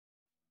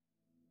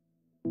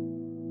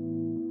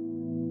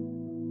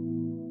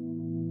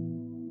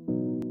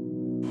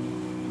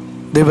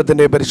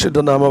ദൈവത്തിൻ്റെ പരിശുദ്ധ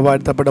നാമം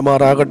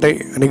വാഴ്ത്തപ്പെടുമാറാകട്ടെ.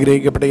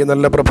 അനുഗ്രഹിക്കപ്പെട്ട ഈ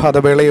നല്ല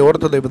പ്രഭാതവേളയെ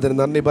ഓർത്ത് ദൈവത്തിന്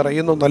നന്ദി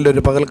പറയുന്നു.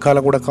 നല്ലൊരു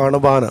പകൽക്കാലം കൂടെ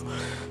കാണുവാൻ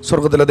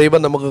സ്വർഗത്തിലെ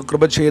ദൈവം നമുക്ക്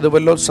കൃപ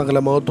ചെയ്തുവല്ലോ. സകല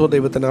മഹത്വം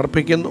ദൈവത്തിന്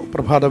അർപ്പിക്കുന്നു.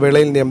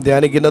 പ്രഭാതവേളയിൽ നാം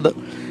ധ്യാനിക്കുന്നത്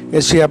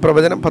യെശയ്യാ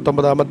പ്രവചനം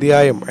 19-ാം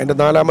അധ്യായം അതിൻ്റെ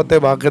 4-ാമത്തെ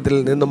വാക്യത്തിൽ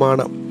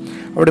നിന്നുമാണ്.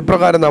 അവിടെ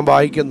ഇപ്രകാരം നാം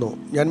വായിക്കുന്നു: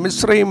 ഞാൻ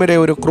മിസ്രയീമിനെ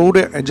ഒരു ക്രൂര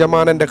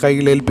യജമാനൻ്റെ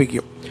കയ്യിൽ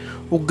ഏൽപ്പിക്കും,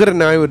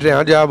 ഉഗ്രനായ ഒരു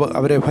രാജാവ്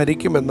അവരെ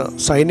ഭരിക്കുമെന്ന്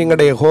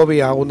സൈന്യങ്ങളുടെ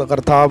യഹോവയാകുന്ന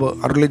കർത്താവ്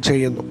അരുളി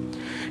ചെയ്യുന്നു.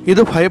 ഇത്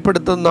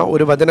ഭയപ്പെടുത്തുന്ന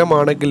ഒരു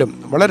വചനമാണെങ്കിലും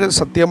വളരെ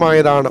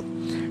സത്യമായതാണ്.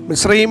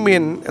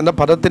 മിസ്രയീമ്യൻ എന്ന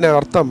പദത്തിന്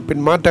അർത്ഥം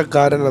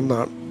പിന്മാറ്റക്കാരൻ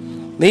എന്നാണ്.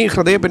 നീ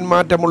ഹൃദയ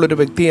പിന്മാറ്റമുള്ളൊരു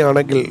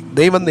വ്യക്തിയാണെങ്കിൽ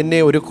ദൈവം നിന്നെ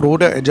ഒരു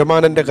ക്രൂര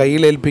യജമാനൻ്റെ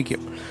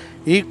കയ്യിലേൽപ്പിക്കും.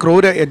 ഈ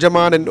ക്രൂര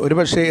യജമാനൻ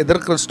ഒരുപക്ഷെ എതിർ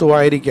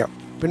ക്രിസ്തുവായിരിക്കാം.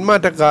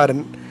 പിന്മാറ്റക്കാരൻ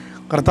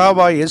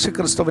കർത്താവായ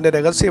യേശുക്രിസ്തുവിൻ്റെ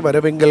രഹസ്യ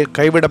വരവെങ്കിൽ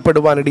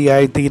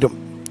കൈവിടപ്പെടുവാനിടയായിത്തീരും.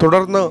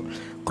 തുടർന്ന്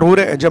ക്രൂര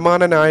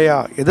യജമാനനായ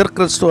എതിർ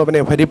ക്രിസ്തു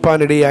അവനെ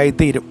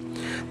ഭരിപ്പാനിടയായിത്തീരും.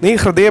 നീ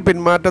ഹൃദയ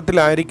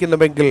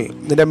പിന്മാറ്റത്തിലായിരിക്കുന്നുവെങ്കിൽ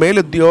നിന്റെ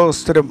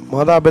മേലുദ്യോഗസ്ഥരും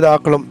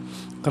മാതാപിതാക്കളും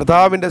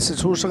കർത്താവിൻ്റെ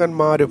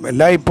ശുശ്രൂഷകന്മാരും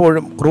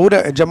എല്ലായ്പ്പോഴും ക്രൂര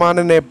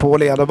യജമാനനെ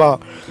പോലെ, അഥവാ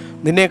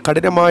നിന്നെ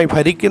കഠിനമായി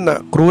ഭരിക്കുന്ന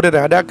ക്രൂര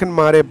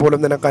രാജാക്കന്മാരെ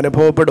പോലും നിനക്ക്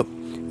അനുഭവപ്പെടും.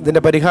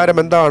 ഇതിൻ്റെ പരിഹാരം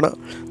എന്താണ്?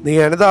 നീ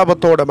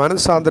അനുതാപത്തോടെ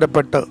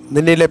മനസ്സാന്തരപ്പെട്ട്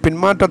നിന്നിലെ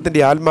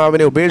പിന്മാറ്റത്തിൻ്റെ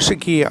ആത്മാവിനെ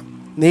ഉപേക്ഷിക്കുക.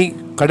 നീ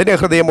കഠിന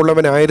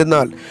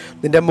ഹൃദയമുള്ളവനായിരുന്നാൽ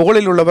നിൻ്റെ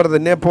മുകളിലുള്ളവർ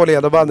നിന്നെപ്പോലെ,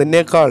 അഥവാ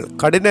നിന്നേക്കാൾ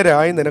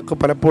കഠിനരായി നിനക്ക്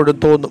പലപ്പോഴും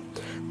തോന്നും.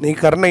 നീ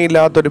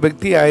കരുണയില്ലാത്തൊരു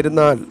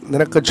വ്യക്തിയായിരുന്നാൽ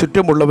നിനക്ക്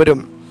ചുറ്റുമുള്ളവരും,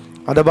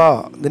 അഥവാ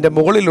നിൻ്റെ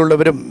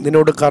മുകളിലുള്ളവരും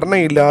നിന്നോട്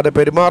കരുണയില്ലാതെ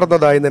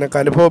പെരുമാറുന്നതായി നിനക്ക്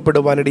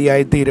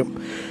അനുഭവപ്പെടുവാനിടയായിത്തീരും.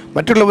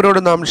 മറ്റുള്ളവരോട്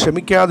നാം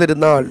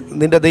ക്ഷമിക്കാതിരുന്നാൽ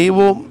നിൻ്റെ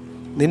ദൈവവും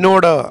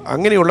നിന്നോട്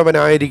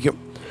അങ്ങനെയുള്ളവനായിരിക്കും.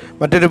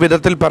 മറ്റൊരു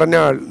വിധത്തിൽ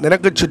പറഞ്ഞാൽ,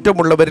 നിനക്ക്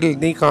ചുറ്റുമുള്ളവരിൽ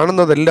നീ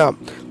കാണുന്നതെല്ലാം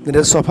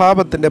നിൻ്റെ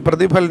സ്വഭാവത്തിൻ്റെ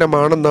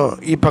പ്രതിഫലനമാണെന്ന്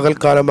ഈ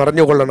പകൽക്കാലം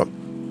അറിഞ്ഞുകൊള്ളണം.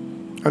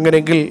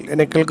 അങ്ങനെയെങ്കിൽ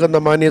എന്നെ കേൾക്കുന്ന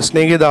മാന്യ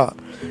സ്നേഹിത,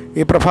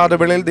 ഈ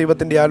പ്രഭാതവേളയിൽ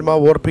ദൈവത്തിൻ്റെ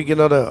ആത്മാവ്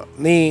ഓർപ്പിക്കുന്നത്,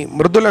 നീ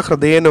മൃദുല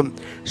ഹൃദയനും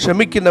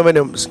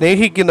ക്ഷമിക്കുന്നവനും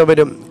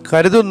സ്നേഹിക്കുന്നവനും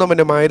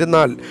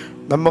കരുതുന്നവനുമായിരുന്നാൽ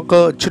നമുക്ക്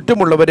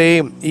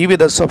ചുറ്റുമുള്ളവരെയും ഈ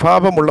വിധ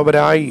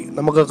സ്വഭാവമുള്ളവരായി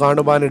നമുക്ക്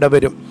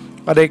കാണുവാനിടവരും.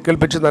 അതേ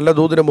കേൾപ്പിച്ച് നല്ല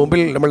ദൂതിന്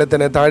മുമ്പിൽ നമ്മളെ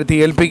തന്നെ താഴ്ത്തി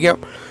ഏൽപ്പിക്കാം.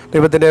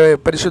 ദൈവത്തിൻ്റെ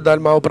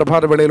പരിശുദ്ധാത്മാവ്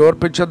പ്രഭാതവേളയിൽ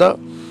ഓർപ്പിച്ചത്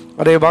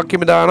അതേ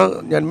വാക്യം ഇതാണ്: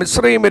 ഞാൻ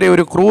മിസ്രയീമിനെ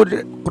ഒരു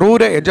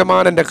ക്രൂര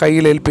യജമാനൻ്റെ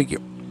കയ്യിൽ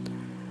ഏൽപ്പിക്കും,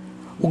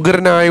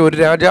 ഉഗ്രനായ ഒരു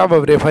രാജാവ്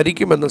അവരെ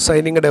ഭരിക്കുമെന്ന്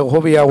സൈന്യങ്ങളുടെ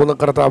യഹോവയാകുന്ന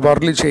കർത്താവ്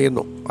അരുളി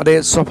ചെയ്യുന്നു. അതേ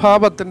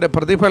സ്വഭാവത്തിൻ്റെ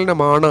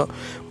പ്രതിഫലനമാണ്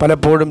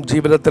പലപ്പോഴും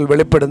ജീവിതത്തിൽ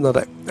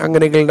വെളിപ്പെടുന്നത്.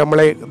 അങ്ങനെയെങ്കിൽ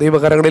നമ്മളെ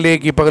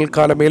ദൈവകരങ്ങളിലേക്ക് ഈ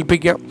പകൽക്കാലം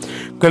ഏൽപ്പിക്കാം.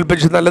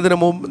 കേൾപ്പിച്ച്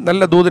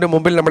നല്ല ദൂതിന്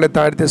മുമ്പിൽ നമ്മളെ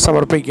താഴ്ത്തി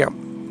സമർപ്പിക്കാം.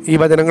 ഈ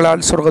വചനങ്ങളാൽ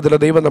സ്വർഗത്തിലെ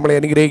ദൈവം നമ്മളെ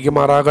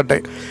അനുഗ്രഹിക്കുമാറാകട്ടെ.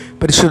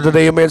 പരിശുദ്ധ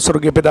ദൈവമേ,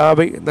 സ്വർഗീയ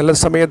പിതാവേ, നല്ല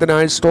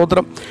സമയത്തിനായി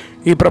സ്തോത്രം.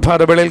 ഈ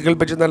പ്രഭാതവേളയിൽ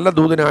കേൾപ്പിച്ച് നല്ല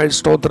ദൂതിനായി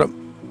സ്തോത്രം.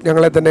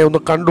 ഞങ്ങളെ തന്നെ ഒന്ന്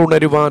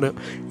കണ്ടുണരുവാൻ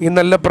ഈ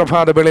നല്ല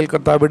പ്രഭാതവേളയിൽ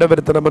കർത്താവ്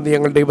ഇടവരുത്തണമെന്ന്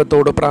ഞങ്ങൾ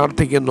ദൈവത്തോട്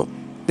പ്രാർത്ഥിക്കുന്നു.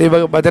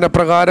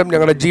 ദൈവവചനപ്രകാരം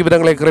ഞങ്ങളുടെ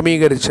ജീവിതങ്ങളെ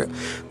ക്രമീകരിച്ച്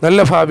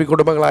നല്ല ഭാവി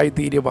കുടുംബങ്ങളായി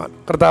തീരുവാൻ,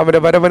 കർത്താവിൻ്റെ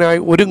വരവനായി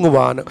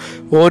ഒരുങ്ങുവാൻ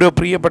ഓരോ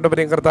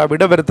പ്രിയപ്പെട്ടവരെയും കർത്താവ്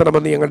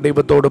ഇടവരുത്തണമെന്ന് ഞങ്ങൾ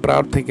ദൈവത്തോട്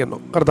പ്രാർത്ഥിക്കുന്നു.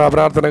 കർത്താവ്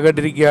പ്രാർത്ഥന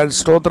കേട്ടിരിക്കാൻ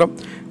സ്തോത്രം.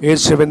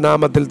 യേശുവിൻ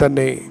നാമത്തിൽ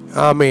തന്നെ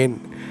ആമേൻ.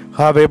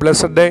 Have A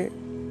blessed day.